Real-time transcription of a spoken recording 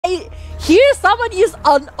I hear someone use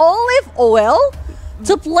an olive oil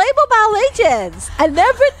to play Mobile Legends. I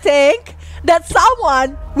never think that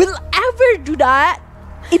someone will ever do that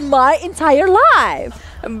in my entire life.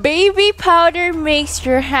 Baby powder makes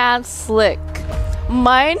your hands slick.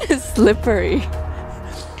 Mine is slippery.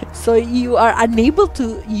 So you are unable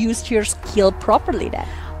to use your skill properly then.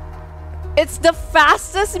 It's the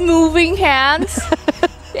fastest moving hands.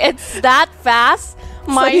 It's that fast.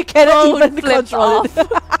 My so you cannot phone even flips control off.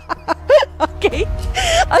 it.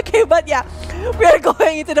 Okay, but yeah, we are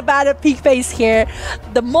going into the battle peak phase here.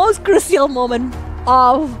 The most crucial moment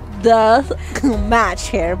of the match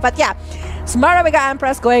here. But yeah, Smart Omega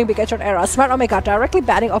Empress going Bigetron era. Smart Omega directly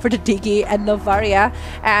batting over to Diggy and Novaria,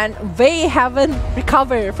 and they haven't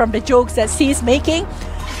recovered from the jokes that she's making.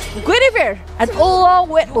 Guinevere and along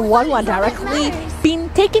with 1-1 directly been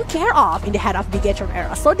taken care of in the head of Bigetron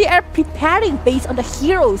era. So they are preparing based on the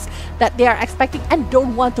heroes that they are expecting and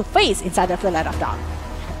don't want to face inside of the Land of Dawn.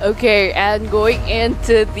 Okay, and going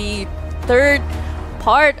into the third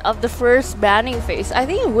part of the first banning phase, I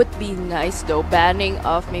think it would be nice though, banning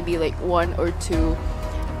of maybe like 1 or 2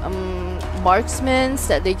 marksmen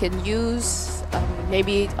that they can use,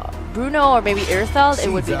 maybe Bruno or maybe Eartheld. It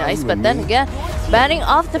would be nice, but then again, banning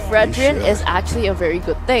off the Fredrin is actually a very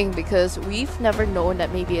good thing because we've never known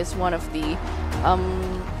that maybe it's one of the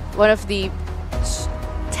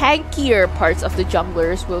tankier parts of the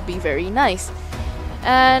junglers will be very nice.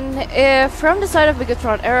 And if from the side of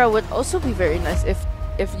Bigetron era would also be very nice if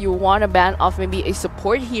you want to ban off maybe a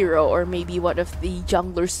support hero or maybe one of the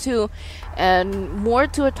junglers too, and more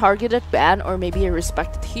to a targeted ban or maybe a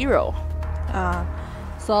respected hero.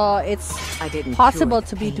 So it's possible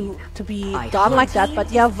to be done like that,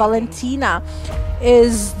 but yeah, Valentina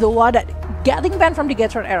is the one that getting banned from the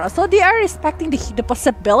Bigetron era. So they are respecting the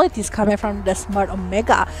possibilities coming from the Smart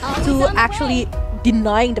Omega to actually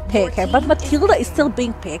denying the pick here. But Matilda is still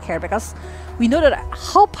being picked here because we know that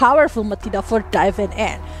how powerful Matilda for diving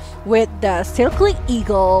in with the circling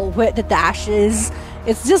eagle, with the dashes.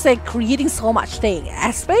 It's just like creating so much thing,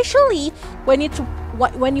 especially when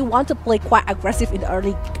you want to play quite aggressive in the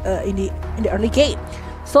early in the early game.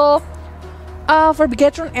 So for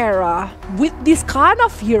Bigetron era, with this kind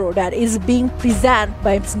of hero that is being presented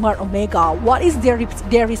by Smart Omega, what is their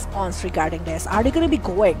response regarding this? Are they going to be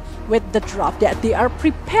going with the drop that they are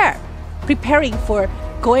preparing for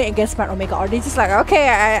going against Smart Omega, or they just like, okay,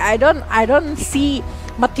 I don't see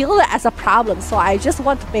Matilda as a problem, so I just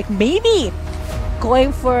want to pick maybe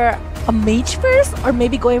going for a mage first or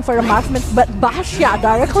maybe going for a marksman, but Basha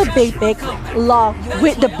directly being picked along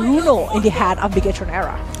with the Bruno in the head of Bigetron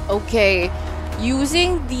era. Okay,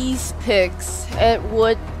 using these picks, it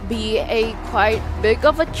would be a quite big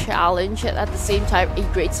of a challenge and at the same time a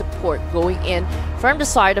great support going in from the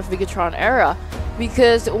side of Bigetron era,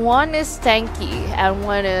 because one is tanky and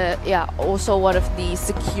also one of the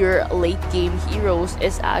secure late game heroes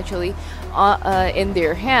is actually in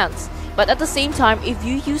their hands. But at the same time, if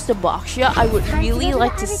you use the Boxia, I would really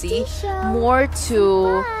like to see more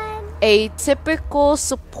to a typical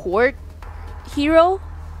support hero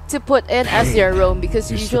to put in as their own,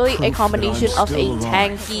 because usually a combination of a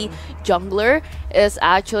tanky jungler is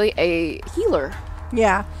actually a healer.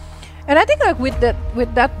 Yeah, and I think like with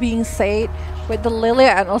that being said, with the Lilia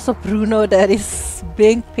and also Bruno that is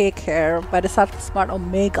being picked here by the Smart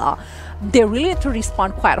Omega, they really need to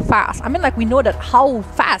respond quite fast. I mean, like, we know that how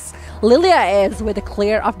fast Lilia is with the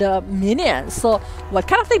clear of the minions. So what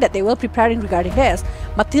kind of thing that they will preparing regarding this?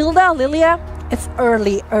 Matilda, Lilia, it's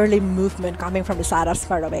early movement coming from the side of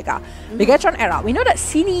Smart Omega. Bigetron era, we know that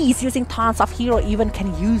Cini is using tons of hero, even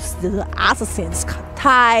can use the assassins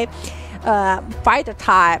type, fighter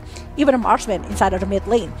type, even a marksman inside of the mid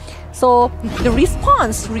lane. So the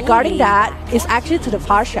response regarding that is actually to the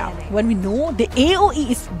partial, when we know the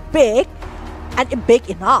AoE is big and big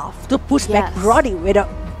enough to push back Brody with a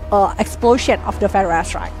explosion of the Feather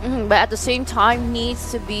Airstrike. But at the same time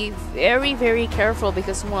needs to be very, very careful,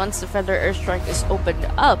 because once the Feather Airstrike is opened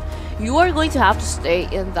up, you are going to have to stay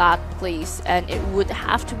in that place, and it would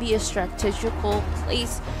have to be a strategical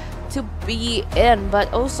place to be in.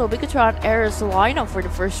 But also Bigetron era's lineup for the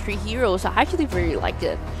first 3 heroes, I actually very like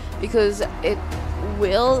it, because it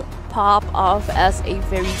will pop off as a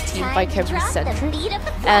very team fight heavy centric.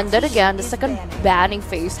 And then again, the second banning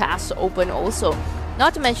phase has to open also.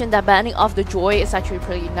 Not to mention that banning of the Joy is actually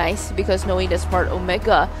pretty nice, because knowing that Smart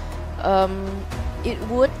Omega, it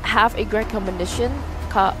would have a great combination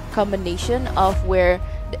of where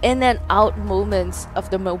the in and out moments of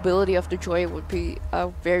the mobility of the Joy would be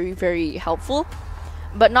very, very helpful.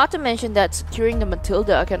 But not to mention that securing the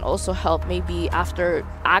Matilda can also help, maybe after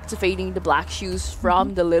activating the black shoes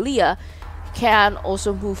from the Lilia, can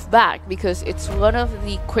also move back, because it's one of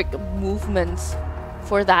the quick movements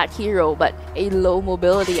for that hero, but a low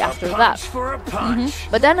mobility after that.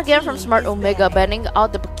 But then again, from Smart Omega, banning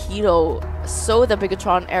out the Paquito so the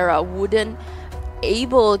Bigetron era wouldn't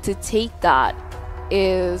able to take that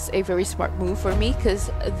is a very smart move for me, because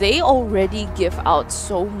they already give out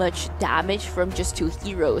so much damage from just 2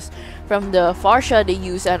 heroes, from the Farsha they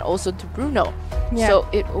use and also to Bruno. So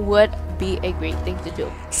it would be a great thing to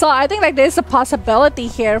do. So I think like there's a possibility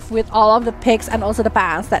here with all of the picks and also the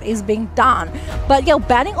bans that is being done. But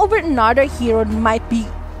banning over another hero might be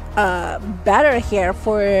better here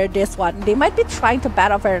for this one. They might be trying to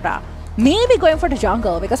ban over the, maybe going for the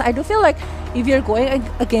jungle, because I do feel like if you're going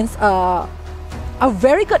against a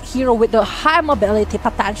very good hero with the high mobility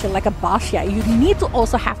potential like a Basha, you need to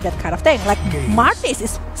also have that kind of thing. Like Martis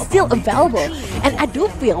is still available, and I do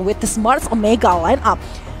feel with the Smart Omega lineup,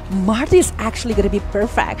 Marty is actually going to be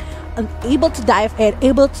perfect and able to dive in,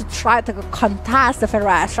 able to try to contest the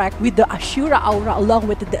Ferrari Strike with the Ashura Aura along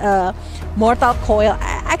with the Mortal Coil.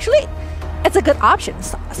 Actually, it's a good option.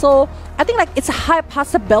 So I think like it's a high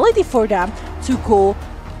possibility for them to go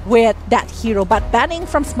with that hero. But banning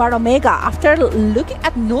from Smart Omega after looking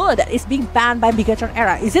at Noah that is being banned by Bigetron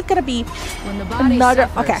era, is it gonna be another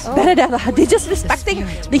Benedetta? They're just respecting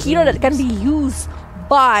the hero that can be used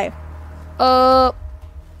by the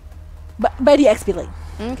XP lane.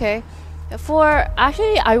 Okay. For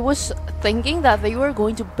actually, I was thinking that they were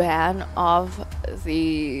going to ban off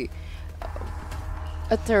the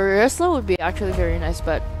Teresla would be actually very nice,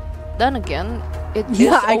 but then again, it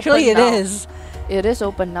is. It is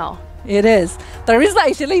open now. It is. Teresla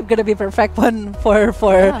actually gonna be perfect one for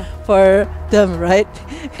them, right?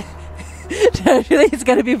 Actually, it's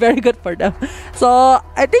gonna be very good for them. So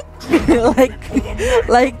I think like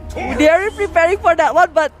they are preparing for that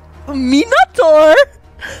one, but Minotaur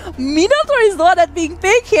is the one that's being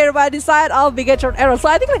picked here by the side of Bigetron Arrow. So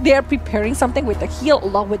I think like they are preparing something with the heal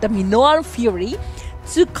along with the Minoan Fury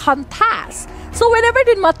to contest. So whenever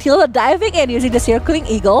the Matilda diving in using the Circling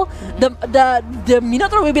Eagle, the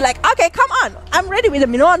Minotaur will be like, okay, come on, I'm ready with the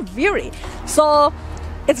Minoan Fury. So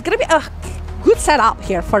it's gonna be a good setup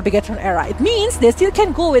here for Bigetron era. It means they still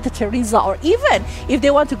can go with the Teresa, or even if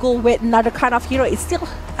they want to go with another kind of hero, it's still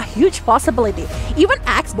a huge possibility. Even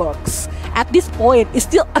Xbox at this point is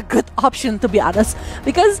still a good option, to be honest,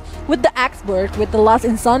 because with the Xbox, with the Last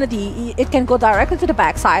Insanity, it can go directly to the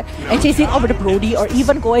backside and chasing over the Brody, or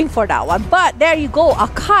even going for that one. But there you go,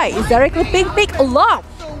 Akai is directly being picked along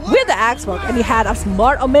with the Xbox, and he had a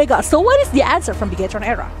Smart Omega. So what is the answer from Bigetron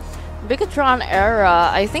era? Bigetron era,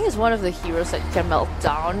 I think, is one of the heroes that can melt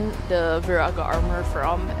down the Viraga armor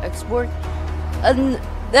from export. And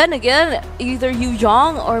then again, either Yu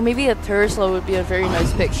Zhong or maybe a Tersla would be a very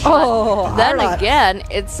nice pick. Oh, then again,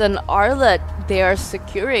 it's an Arlet. They are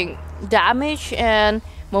securing damage and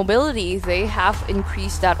mobility. They have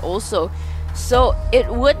increased that also. So it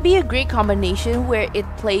would be a great combination where it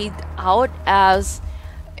played out as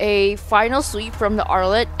a final sweep from the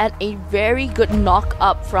Arlet and a very good knock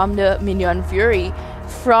up from the Minion Fury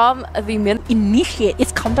from the Initiate.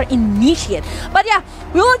 It's counter initiate. But yeah,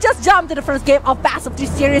 we will just jump to the first game of Best of 3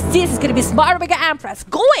 series. This is gonna be Smart Omega Empress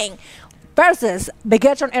going versus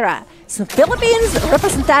Bigetron era. So Philippines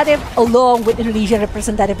representative along with Indonesian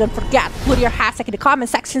representative. Don't forget, put your hashtag in the comment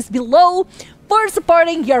sections below for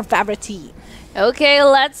supporting your favorite team. Okay,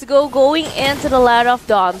 let's go. Going into the Land of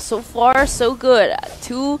Dawn. So far, so good.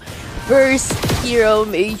 2 burst hero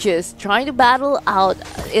mages trying to battle out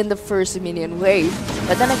in the first minion wave.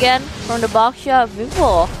 But then again, from the Baksha,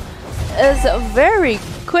 Vivo is very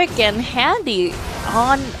quick and handy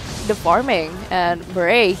on the farming. And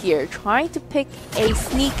Bray here trying to pick a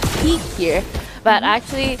sneak peek here. But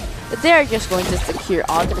actually, they're just going to secure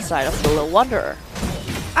onto the side of the Little Wanderer.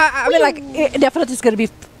 I mean, like, it definitely is going to be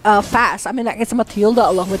fast. I mean, like, it's Matilda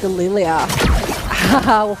along with the Lilia.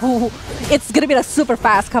 It's going to be a super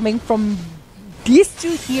fast coming from these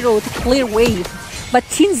 2 heroes to clear wave. But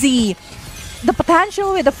Chinzi, the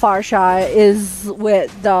potential with the Farsha is with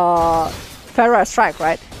the Ferro Strike,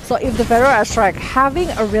 right? So if the Ferro Strike having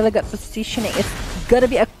a really good positioning, it's going to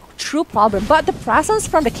be a true problem. But the presence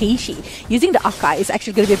from the Keishi using the Akai is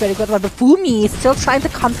actually going to be very good. But the Fumi is still trying to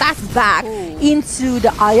contest back into the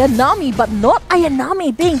Ayanami, but not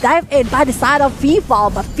Ayanami being dived in by the side of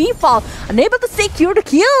Fifal. But Fifal unable to secure the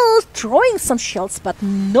kills, throwing some shields, but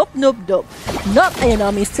nope. Not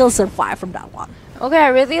Ayanami, still survive from that one. Okay, I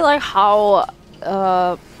really like how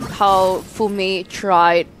how Fumi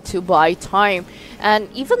tried to buy time.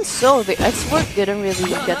 And even so, the expert didn't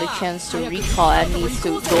really get a chance to recall and needs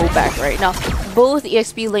to go back right now. Both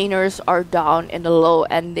EXP laners are down in the low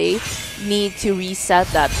and they need to reset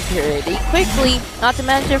that security quickly. Not to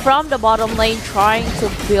mention from the bottom lane trying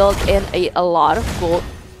to build in a lot of gold.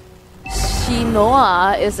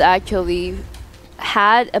 Shinoa is actually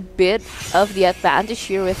had a bit of the advantage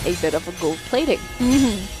here with a bit of a gold plating.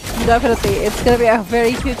 Definitely, it's gonna be a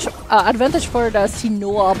very huge advantage for the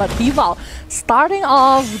Shinoa, but Vival starting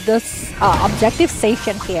off this objective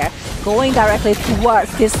station here, going directly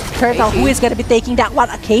towards this turtle who is gonna be taking that one.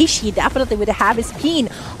 Akeshi definitely with a heavy spin,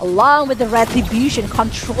 along with the retribution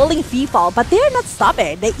controlling Vival, but they're not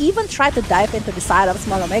stopping. They even try to dive into the side of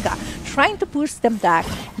Small Omega, trying to push them back,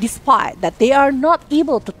 despite that they are not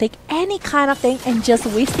able to take any kind of thing and just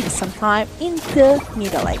wasting some time in the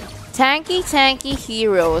middle lane. Tanky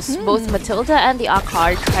heroes, both Matilda and the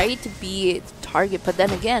Akar tried to be the target, but then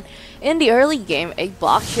again, in the early game, a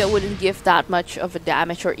block shield wouldn't give that much of a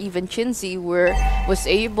damage, or even Chinzy was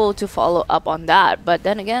able to follow up on that. But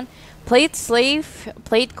then again, played safe,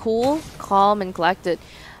 played cool, calm and collected.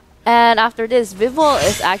 And after this, Vival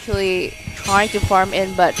is actually trying to farm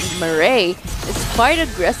in, but Murray is quite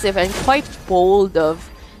aggressive and quite bold of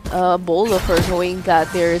her, knowing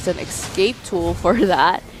that there is an escape tool for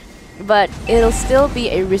that. But it'll still be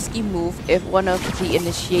a risky move if one of the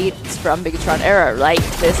initiates from Bigetron era, like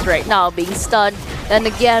this right now, being stunned. Then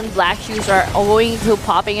again, Black Shoes are going to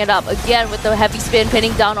popping it up again with the heavy spin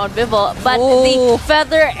pinning down on Vival. But the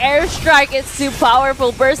Feather Airstrike is too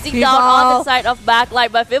powerful, bursting down on the side of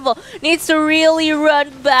backline. But Vival needs to really run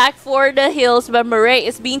back for the hills. But Murray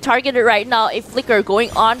is being targeted right now. A flicker going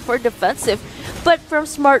on for defensive. But from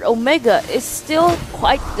Smart Omega is still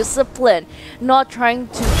quite disciplined, not trying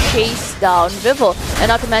to chase down Vival. And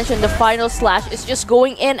not to mention the final slash is just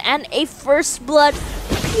going in, and a first blood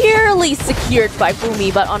purely secured by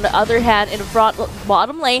Fumi. But on the other hand, in the front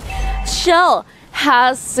bottom lane, Shell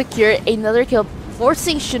has secured another kill,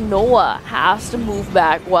 forcing Shinoa has to move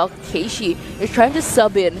back while Keishi is trying to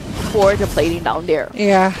sub in for the plating down there.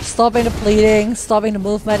 Yeah, stopping the plating, stopping the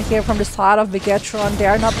movement here from the side of Bigetron. They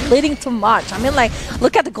are not bleeding too much. I mean, like,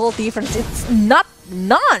 look at the gold difference. It's not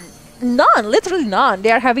none, literally none.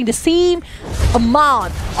 They are having the same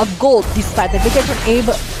amount of gold despite the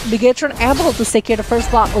Bigetron able to secure the first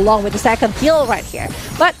block along with the second kill right here.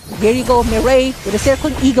 But here you go, Mireille with the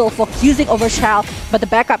circling eagle focusing over Shell, but the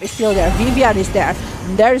backup is still there. Vivian is there.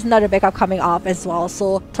 And there is another backup coming up as well.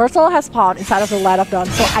 So Turtle has spawned inside of the Light of Dawn.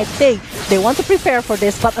 So I think they want to prepare for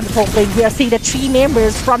this. But on the top lane, we are seeing the 3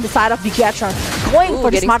 members from the side of Bigetron going for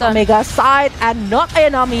the Smart Omega side, and not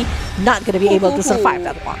Ayanami not going to be able to survive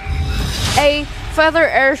that one. A Feather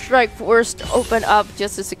Airstrike forced to open up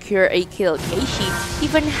just to secure a kill. Keishi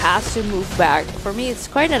even has to move back. For me, it's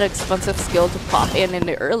quite an expensive skill to pop in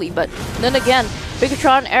the early, but then again,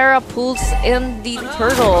 Bigetron era pulls in the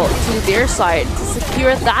turtle to their side to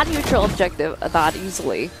secure that neutral objective that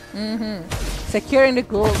easily. Securing the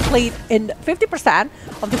gold plate in 50%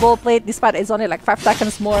 of the gold plate, despite it's only like 5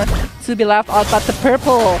 seconds more to be left out. But the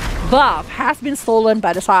purple buff has been stolen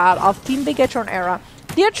by the side of Team Bigetron era.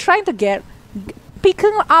 They are trying to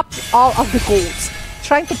picking up all of the golds,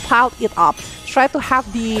 trying to pile it up, try to have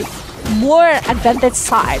the more advantage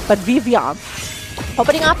side. But Vivian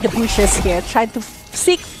opening up the bushes here, trying to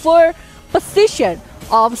seek for position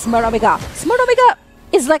of Smart Omega. Smart Omega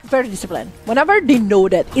is like very disciplined. Whenever they know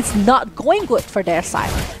that it's not going good for their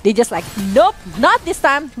side, they just like, nope, not this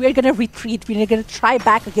time. We're gonna retreat. We're gonna try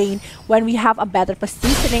back again when we have a better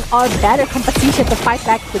positioning or better competition to fight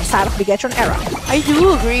back to the side of Bigetron era. I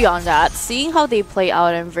do agree on that. Seeing how they play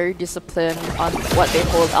out and very disciplined on what they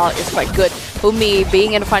hold out is quite good. Fumi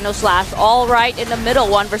being in the final slash, all right in the middle,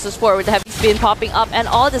 1 versus 4 with the heavy spin popping up and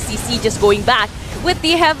all the CC just going back. With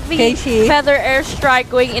the heavy Feather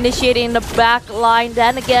Airstrike going initiating the back line,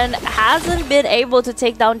 then again hasn't been able to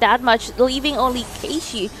take down that much, leaving only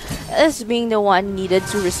Keishi as being the one needed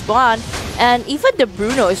to respond. And even the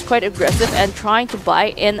Bruno is quite aggressive and trying to buy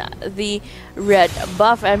in the red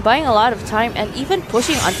buff and buying a lot of time and even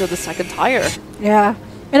pushing until the second tire. Yeah,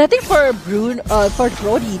 and I think for for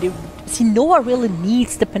Brody, the Shinoa really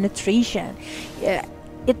needs the penetration. Yeah.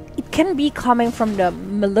 It can be coming from the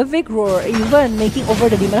Malefic Roar, even making over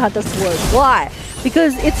the Demon Hunter Sword. Why?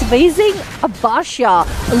 Because it's basing a Basha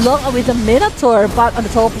along with the Minotaur, but on the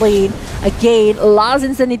top lane, again, allows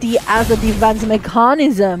Insanity as a defense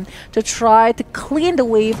mechanism to try to clean the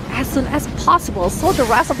wave as soon as possible, so the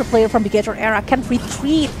rest of the player from Bigetron era can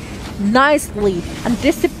retreat nicely and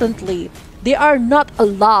disciplinedly. They are not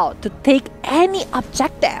allowed to take any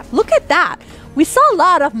objective. Look at that. we saw a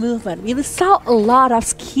lot of movement. We saw a lot of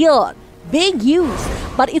skill being used,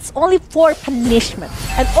 but it's only for punishment,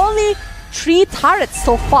 and only 3 turrets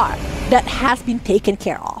so far that has been taken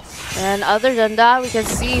care of. And other than that, we can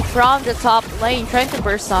see from the top lane trying to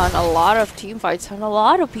burst on a lot of team fights, and a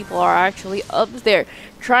lot of people are actually up there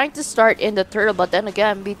trying to start in the turtle. But then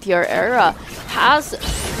again, BTR Era has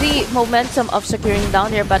the momentum of securing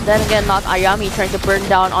down here, but then again, not Ayami trying to burn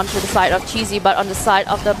down onto the side of Cheesy, but on the side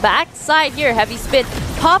of the back side here, Heavy Spin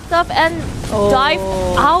popped up and dived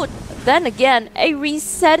out. Then again, a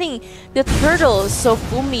resetting the turtles, so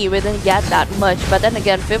Fumi wouldn't get that much. But then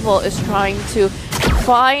again, Vival is trying to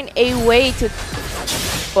find a way to,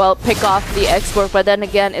 well, pick off the export. But then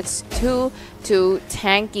again, it's too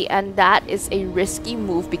tanky, and that is a risky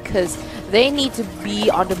move because they need to be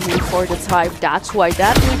on the move for the time. That's why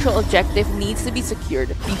that neutral objective needs to be secured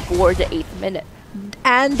before the 8th minute.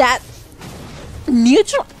 And that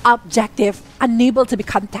neutral objective unable to be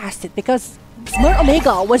contested because Smart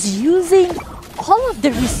Omega was using all of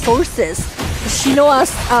the resources.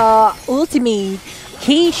 Shinoa's ultimate,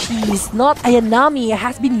 Keishi's, not Ayanami,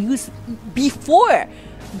 has been used before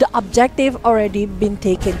the objective already been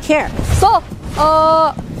taken care. So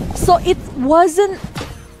it wasn't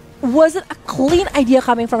a clean idea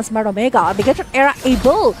coming from Smart Omega. Bigetron Era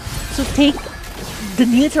able to take the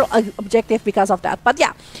neutral objective because of that. But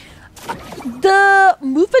yeah, the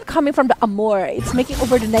movement coming from the Amor, it's making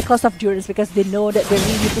over the necklace of Durance because they know that they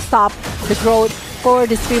really need to stop the growth for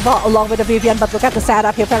this Viva along with the Vivian. But look at the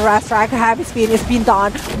setup here. Strike, Heavy Spin is being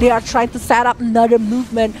done. They are trying to set up another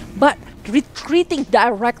movement, but retreating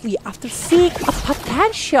directly after seeing a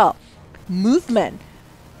potential movement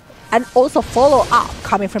and also follow up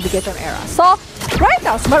coming from the Bigetron Era. So right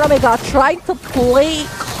now, Smart Omega trying to play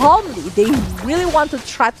calmly. They really want to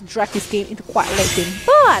try to drag this game into quite late game,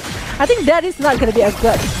 but I think that is not going to be a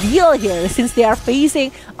good deal here since they are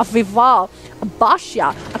facing a Vival, a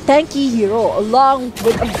Basha, a tanky hero, along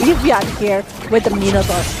with a Vivian here with the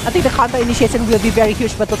Minotaur. I think the counter initiation will be very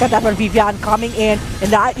huge, but look at that one, Vivian coming in,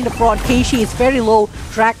 and right in the front, Keishi is very low,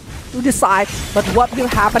 drag to the side. But what will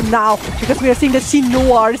happen now? Because we are seeing that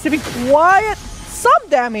Shinoa receiving quite some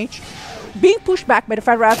damage, being pushed back by the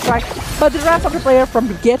Fire Strike, but the rest of the player from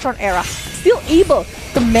the Bigetron Era still able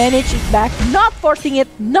to manage it back, not forcing it,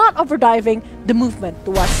 not overdiving the movement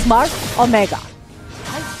towards Smart Omega.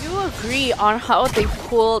 I do agree on how they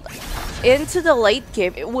pulled into the late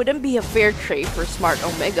game. It wouldn't be a fair trade for Smart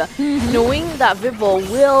Omega, knowing that Vivo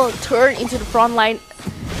will turn into the front line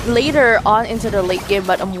later on into the late game,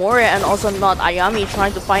 but Amore and also not Ayami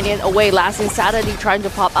trying to find it away. Last Insanity trying to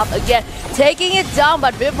pop up again, taking it down,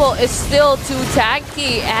 but Vivo is still too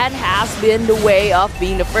tanky and has been the way of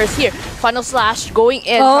being the first here. Final Slash going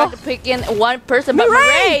in, trying to pick in one person, but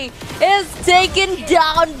Mireille is taken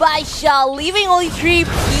down by Shell, leaving only 3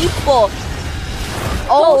 people.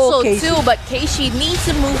 Also too, but Keishi needs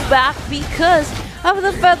to move back because of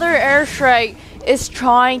the Feather Airstrike is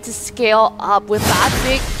trying to scale up with that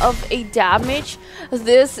big of a damage.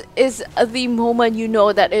 This is the moment you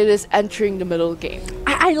know that it is entering the middle game.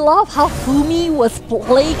 I love how Fumi was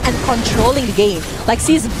playing and controlling the game. Like,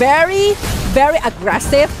 she's very, very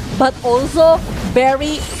aggressive, but also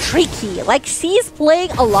very tricky. Like, she's playing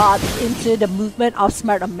a lot into the movement of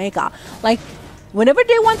Smart Omega. Like, whenever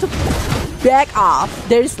they want to back off,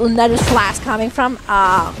 there's another slash coming from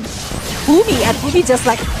Fumi, and Fumi just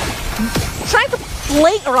like trying to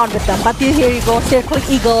play around with them, but here you go, Circling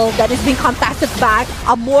Eagle that is being contested back.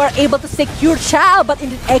 Amor able to secure Chal, but in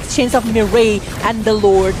the exchange of Mireille and the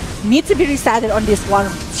Lord need to be resetted on this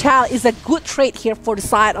one. Chal is a good trade here for the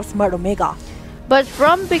side of Smart Omega. But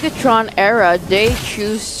from Bigetron Era, they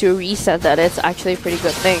choose to reset that. It's actually a pretty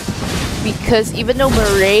good thing. Because even though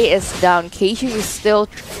Mireille is down, Keishi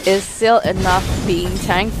is still enough being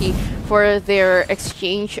tanky for their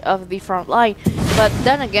exchange of the front line. But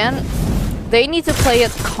then again, they need to play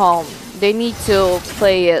it calm. They need to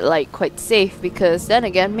play it like quite safe, because then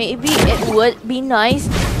again, maybe it would be nice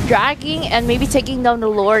dragging and maybe taking down the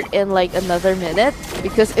Lord in like another minute,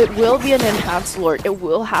 because it will be an enhanced Lord. It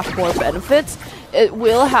will have more benefits. It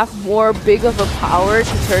will have more big of a power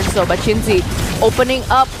to turn so. But Shinzi opening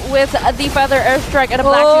up with the Feather Airstrike, and the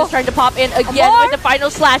Black Shoes trying to pop in again with the Final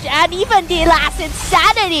Slash, and even the Last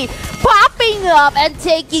Insanity popping up and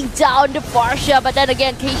taking down the Barsha. But then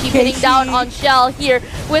again, Keishi hitting down on Shell here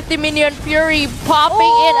with the Minion Fury popping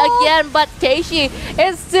in again, but Keishi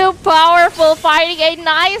is too powerful, finding a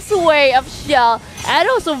nice way of Shell. And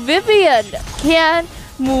also Vivian can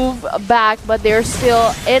move back, but they're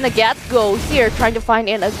still in a get-go here, trying to find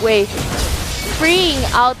in a way, freeing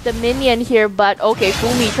out the minion here. But okay,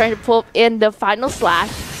 Fumi trying to pull in the Final Slash,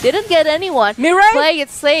 Didn't get anyone. Mirai? Playing it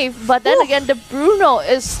safe, but then again, the Bruno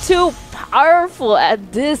is too powerful,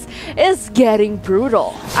 and this is getting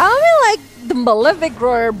brutal. I mean, like, the Malefic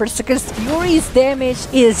Roar Berserker's Fury's damage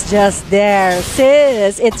is just there,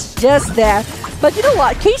 sis. It's just there. But you know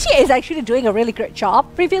what? Keishi is actually doing a really great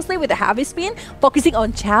job previously with the heavy spin, focusing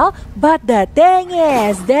on Chao. But the thing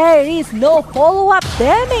is, there is no follow-up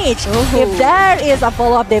damage. If there is a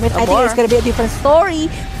follow-up damage, I think it's going to be a different story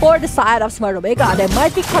for the side of Smart Omega. They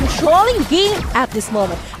might be controlling game at this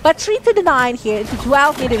moment. But 3-9 here into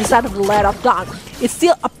 12 minutes inside of the Let of Dawn. It's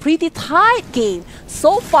still a pretty tight game.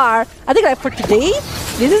 So far, I think like for today,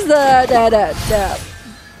 this is the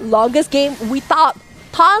longest game without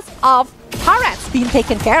tons of turrets being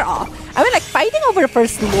taken care of. I mean, like, fighting over the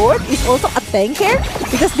First Lord is also a thing here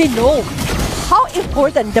because they know how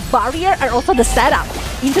important the barrier and also the setup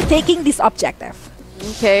into taking this objective.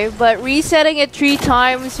 Okay, but resetting it 3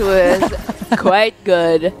 times was quite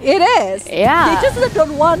good. It is. Yeah. They just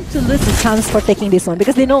don't want to lose the chance for taking this one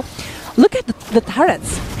because they know, look at the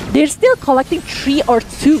turrets. They're still collecting 3 or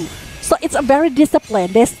 2. So it's a very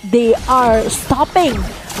disciplined. They are stopping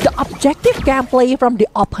the objective gameplay from the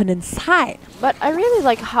opponent's side. But I really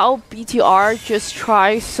like how BTR just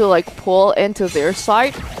tries to like pull into their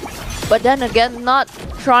side, but then again, not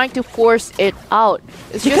trying to force it out.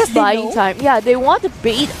 It's Because just buying time. Yeah, they want to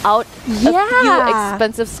bait out a few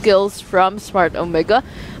expensive skills from Smart Omega,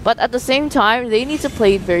 but at the same time, they need to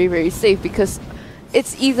play it very, very safe because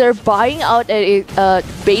it's either buying out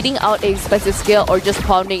baiting out an expensive skill or just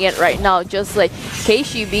pounding it right now. Just like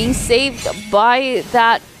Keishi being saved by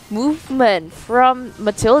that movement from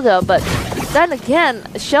Matilda, but then again,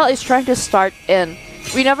 Shell is trying to start in.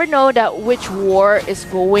 We never know that which war is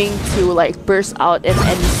going to like burst out in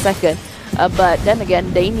any second. But then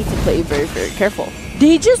again, they need to play very, very careful.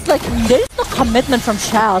 They just like, there's no commitment from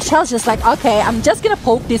Shell. Shell's just like, okay, I'm just gonna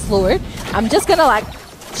poke this Lord. I'm just gonna like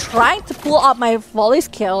trying to pull up my volley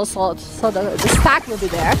skill so the stack will be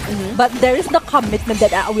there. But there is no commitment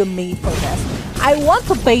that I will make for this. I want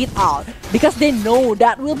to bait out because they know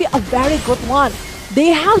that will be a very good one. They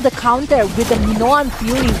have the counter with the Minoan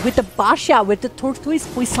Fury, with the Basha, with the Tortoise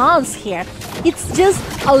Puissance here. It's just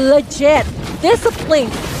a legit discipline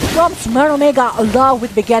from Smart Omega along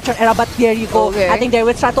with Bigetron era, but there you go. Okay. I think they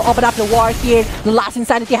will try to open up the war here. The last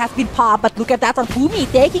Insanity has been popped, but look at that on Fumi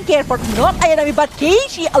taking care for not enemy, but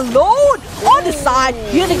Keishi alone on the side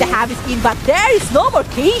using the heavy spin, but there is no more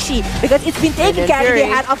Keishi because it's been taken care of in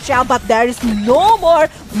the hand of Shell, but there is no more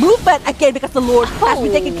movement again because the Lord has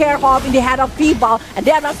been taken care of in the hand of Feeble, and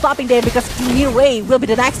they are not stopping there because Mirai will be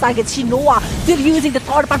the next target. Shinoa still using the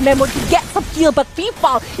third part memory to get some kill, but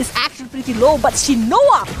Feeble is actually pretty low, but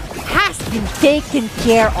Shinoa has been taken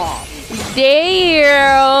care of.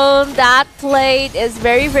 Damn, that plate is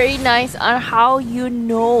very, very nice on how you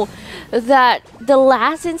know that the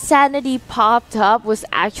last Insanity popped up was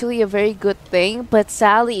actually a very good thing, but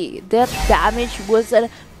sadly, that damage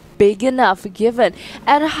wasn't big enough given.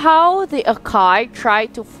 And how the Akai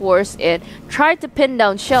tried to force in, tried to pin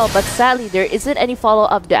down Shell, but sadly, there isn't any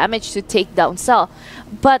follow-up damage to take down Cell.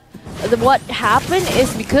 But what happened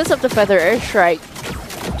is because of the Feather Airstrike,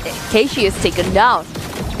 Keishi is taken down.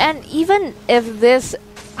 And even if this,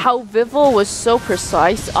 how Vivo was so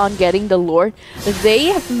precise on getting the Lord, they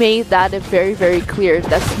have made that very, very clear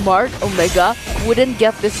that Smart Omega wouldn't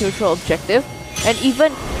get this neutral objective, and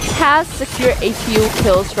even has secured a few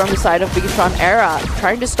kills from the side of Bigetron era.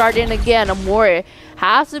 Trying to start in again, Amore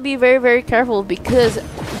has to be very, very careful because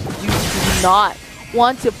you do not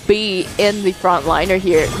want to be in the front liner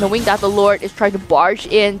here, knowing that the Lord is trying to barge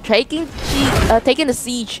in, taking the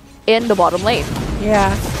siege in the bottom lane.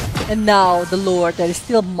 Yeah, and now the Lord that is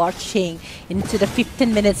still marching into the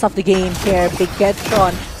 15 minutes of the game here.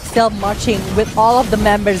 Bigetron still marching with all of the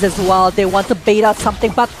members as well. They want to bait out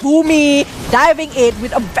something, but Fumi diving in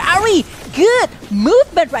with a very good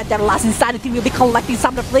movement right there. Last Insanity will be collecting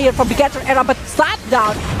some of the players from Bigetron era, but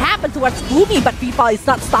slapdown happened towards Fumi, but FIFA is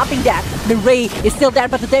not stopping that. Mirai is still there,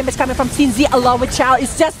 but the damage coming from Shinzi along with Chao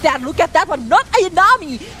is just that. Look at that one, not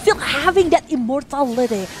Ayanami, still having that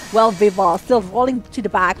immortality. Well, Viva still rolling to the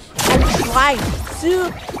back and trying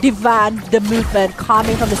to defend the movement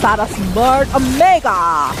coming from the side of Smart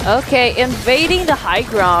Omega. Okay, invading the high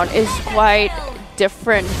ground is quite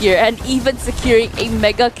different here, and even securing a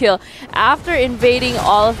mega kill after invading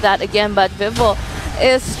all of that again. But Vivo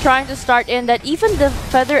is trying to start in that. Even the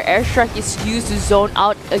Feather Airstrike is used to zone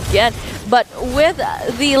out again, but with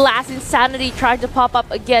the last Insanity trying to pop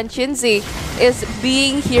up again, Shinzi is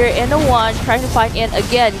being here in a one, trying to find in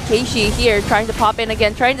again. Keishi here trying to pop in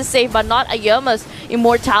again, trying to save, but not Ayama's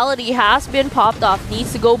immortality has been popped off,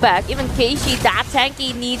 needs to go back. Even Keishi, that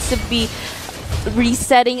tanky needs to be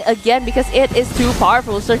resetting again because it is too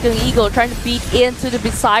powerful. Circling Eagle trying to beat into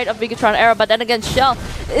the side of Bigetron era, but then again Shell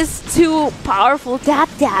is too powerful. That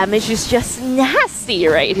damage is just nasty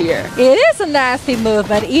right here. It is a nasty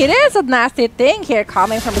movement. It is a nasty thing here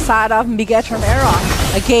coming from the side of Bigetron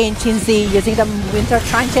era. Again, Chinzi using the Winter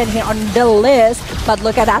Truncheon here on the list, but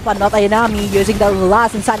look at that one, not Ayanami using the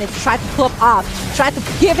last Insanity to try to pop up, try to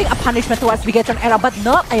giving a punishment towards Bigetron era, but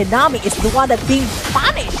not Ayanami is the one that's being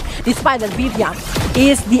punished, despite that Vivian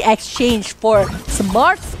is the exchange for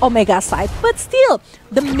Smart's Omega side, but still,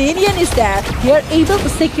 the minion is there. They're able to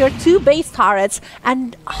secure 2 base turrets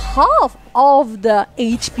and half of the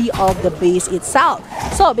HP of the base itself.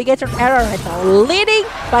 So Bigetron era right now leading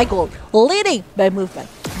by gold, leading by movement.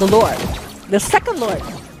 The Lord, the second Lord,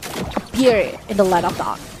 appear in the line of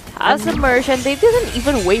dawn. As a merchant, they didn't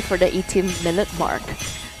even wait for the 18-minute mark.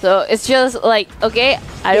 So it's just like, okay,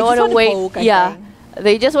 I don't want to wait. Poke,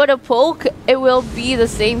 they just want to poke. It will be the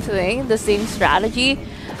same thing, the same strategy,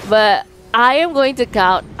 but I am going to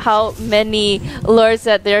count how many lords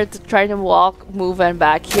that they're trying to walk, move, and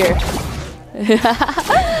back here.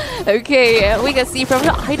 Okay, we can see from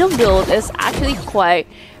the item build is actually quite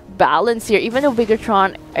balanced here. Even though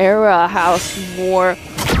Bigetron era has more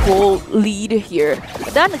gold lead here,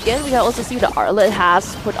 but then again, we can also see the Arlet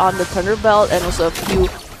has put on the Thunderbelt and also a few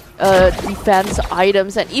defense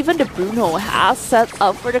items, and even the Bruno has set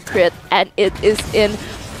up for the crit, and it is in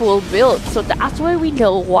full build. So that's why we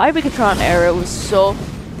know why Bigetron era was so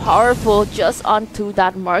powerful just onto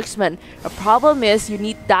that marksman. The problem is you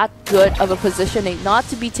need that good of a positioning not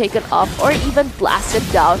to be taken off or even blasted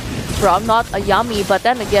down from not Ayami, but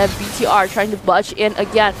then again BTR trying to budge in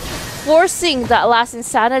again, forcing that last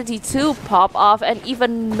Insanity to pop off, and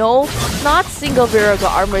even not single Viraga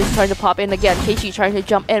armor is trying to pop in again. Keiichi trying to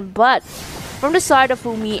jump in, but from the side of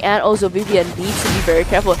Fumi and also Vivian needs to be very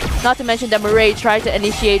careful. Not to mention that Murray tried to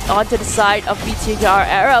initiate onto the side of BTR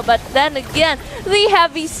era, but then again, the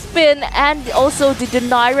heavy spin and also the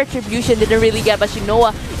deny retribution didn't really get, but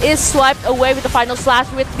Shinoa is swiped away with the final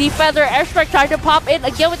slash with the Feather Airstrike trying to pop in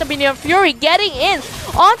again with the Minion Fury, getting in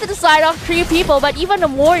onto the side of 3 people, but even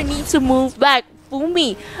more needs to move back.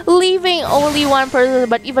 Fumi leaving only 1 person,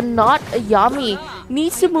 but even not Ayami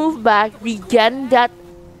needs to move back, regain that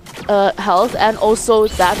health and also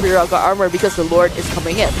that Viraga armor because the Lord is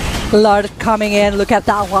coming in. Lord coming in, look at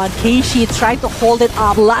that one. Keiichi trying to hold it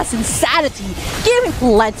up, last Insanity, giving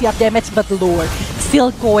plenty of damage, but Lord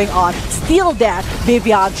still going on, still there.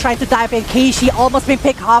 Vivian trying to dive in, Keiichi almost being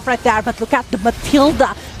picked off right there, but look at the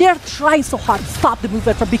Matilda. They're trying so hard to stop the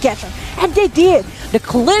movement from Bigetron, and they did. The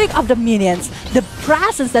clearing of the minions, the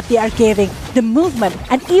presence that they are giving, the movement,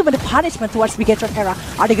 and even the punishment towards Bigetron era.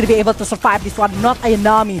 Are they going to be able to survive this one? Not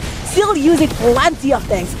Ayanami. Still using plenty of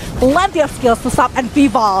things, plenty of skills to stop, and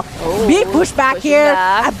Vival being pushed back here.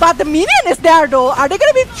 But the minion is there though. Are they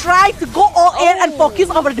going to be trying to go all in and focus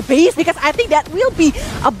over the base? Because I think that will be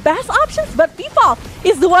a best option. But Vival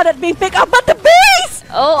is the one that's being picked up. But the base!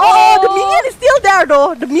 The minion is still there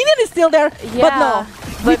though. The minion is still there. Yeah, but no.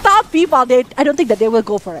 Without Vival, I don't think that they will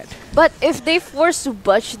go for it. But if they force to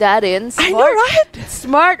budge that in, I know, right?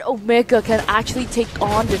 Smart Omega can actually take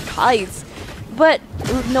on the Tides. But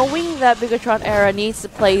knowing that Bigetron era needs to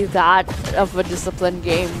play that of a disciplined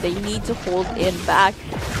game, they need to hold in back,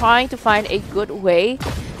 trying to find a good way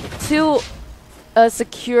to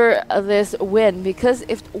secure this win. Because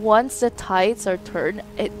if once the tides are turned,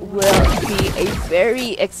 it will be a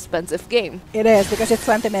very expensive game. It is, because it's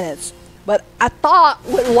 20 minutes. But I thought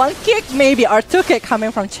with 1 kick maybe, or 2 kick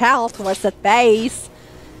coming from Chal towards that base,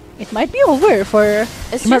 it might be over for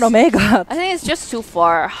Smart Omega. I think it's just too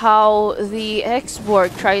far how the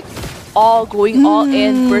X-Borg tried going all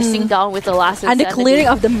in, bursting down with the last and the clearing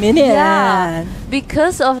of the minion. Yeah,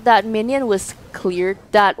 because of that minion was cleared,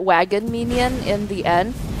 that wagon minion in the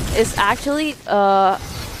end is actually the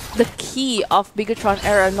key of Bigetron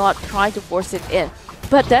era not trying to force it in.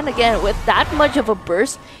 But then again, with that much of a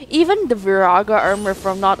burst, even the Viraga armor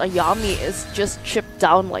from not Ayami is just chipped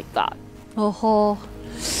down like that.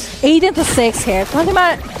 18-6 here,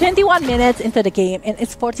 21 minutes into the game, and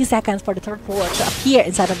it's 40 seconds for the third forward to appear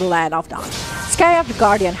inside of the land of dawn. Sky of the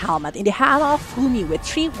Guardian helmet in the hand of Fumi with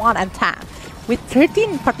 3, 1, and 10. With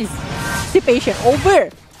 13 participation over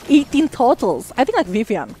 18 totals. I think like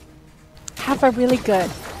Vivian have a really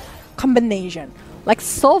good combination. Like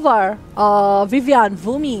so far, Vivian,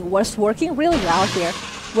 Fumi was working really well here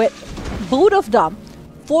with both of them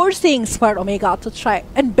forcing Smart Omega to try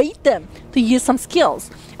and bait them to use some skills.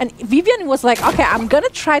 And Vivian was like, okay, I'm gonna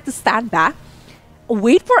try to stand back,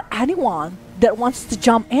 wait for anyone that wants to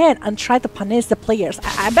jump in and try to punish the players.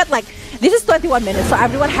 I bet like this is 21 minutes, so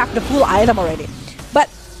everyone have the full item already. But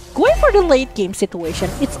going for the late game situation,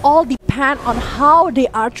 it's all depend on how they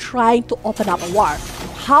are trying to open up a war.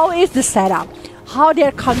 How is the setup? How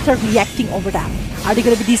they're counter-reacting over that? Are they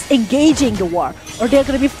going to be disengaging the war, or they're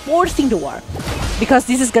going to be forcing the war? Because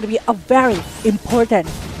this is going to be a very important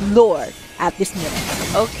lore at this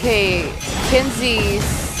minute. Okay, Kinsey's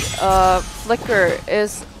Flicker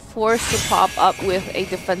is forced to pop up with a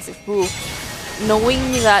defensive move. Knowing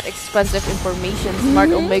that expensive information, Smart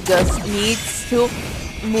Omega needs to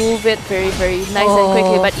move it very, very nice and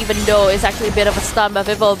quickly. But even though it's actually a bit of a stun, but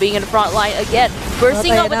Vivo being in the front line again,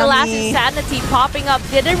 bursting up with the last Insanity, popping up,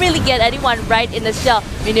 didn't really get anyone right in the shell.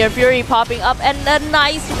 Minion Fury popping up, and a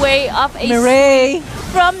nice way of a sweep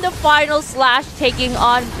from the final slash, taking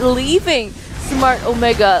on, leaving Smart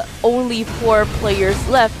Omega, only 4 players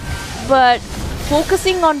left. But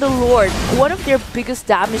focusing on the Lord, one of their biggest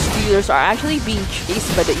damage dealers are actually being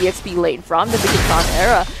chased by the EXP lane from the Bigetron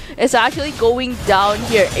era. It's actually going down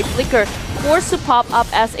here. A Flicker forced to pop up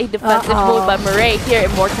as a defensive mode by Murray. Here,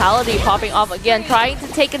 Immortality popping off again, trying to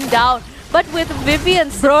take him down. But with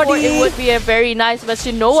Vivian's support, it would be a very nice. But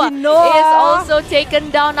Shinoa is also taken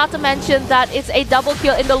down. Not to mention that it's a double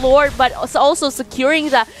kill in the Lord, but it's also securing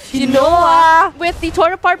that. Shinoa with the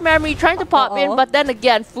torn apart memory trying to pop in. But then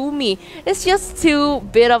again, Fumi is just too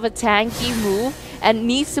bit of a tanky move and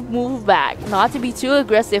needs to move back. Not to be too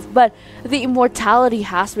aggressive, but the Immortality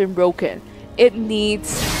has been broken. It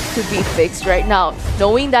needs to be fixed right now.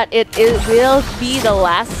 Knowing that it will be the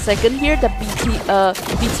last second here, the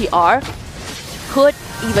BTR could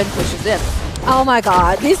even push us in. Oh my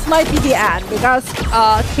god, this might be the end because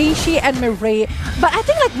Keishi and Mirai, but I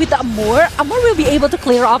think like with the Amor will be able to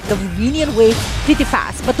clear off the minion wave pretty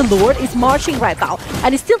fast, but the Lord is marching right now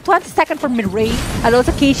and it's still 20 seconds for Mirai and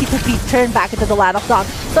also Keishi to be turned back into the Land of Dawn.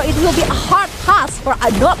 So it will be a hard task for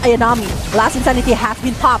not Ayanami. Last Insanity has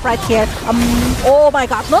been popped right here. Oh my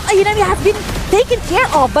god, not Ayanami has been taken care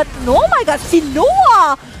of, but oh my god,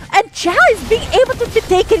 Shinoa and Chao is being able to be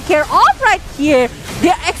taken care of right here.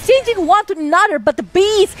 They're exchanging one to another, but the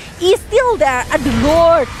base is still there, and the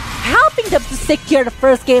Lord helping them to secure the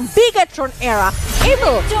first game. Bigetron era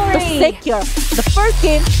able to secure the first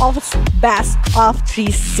game of its best of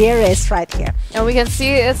 3 series right here. And we can see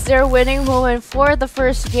it's their winning moment for the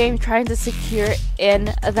first game, trying to secure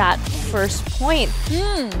in that first point.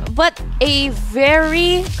 But a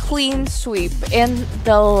very clean sweep in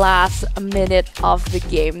the last minute of the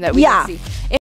game that we can see.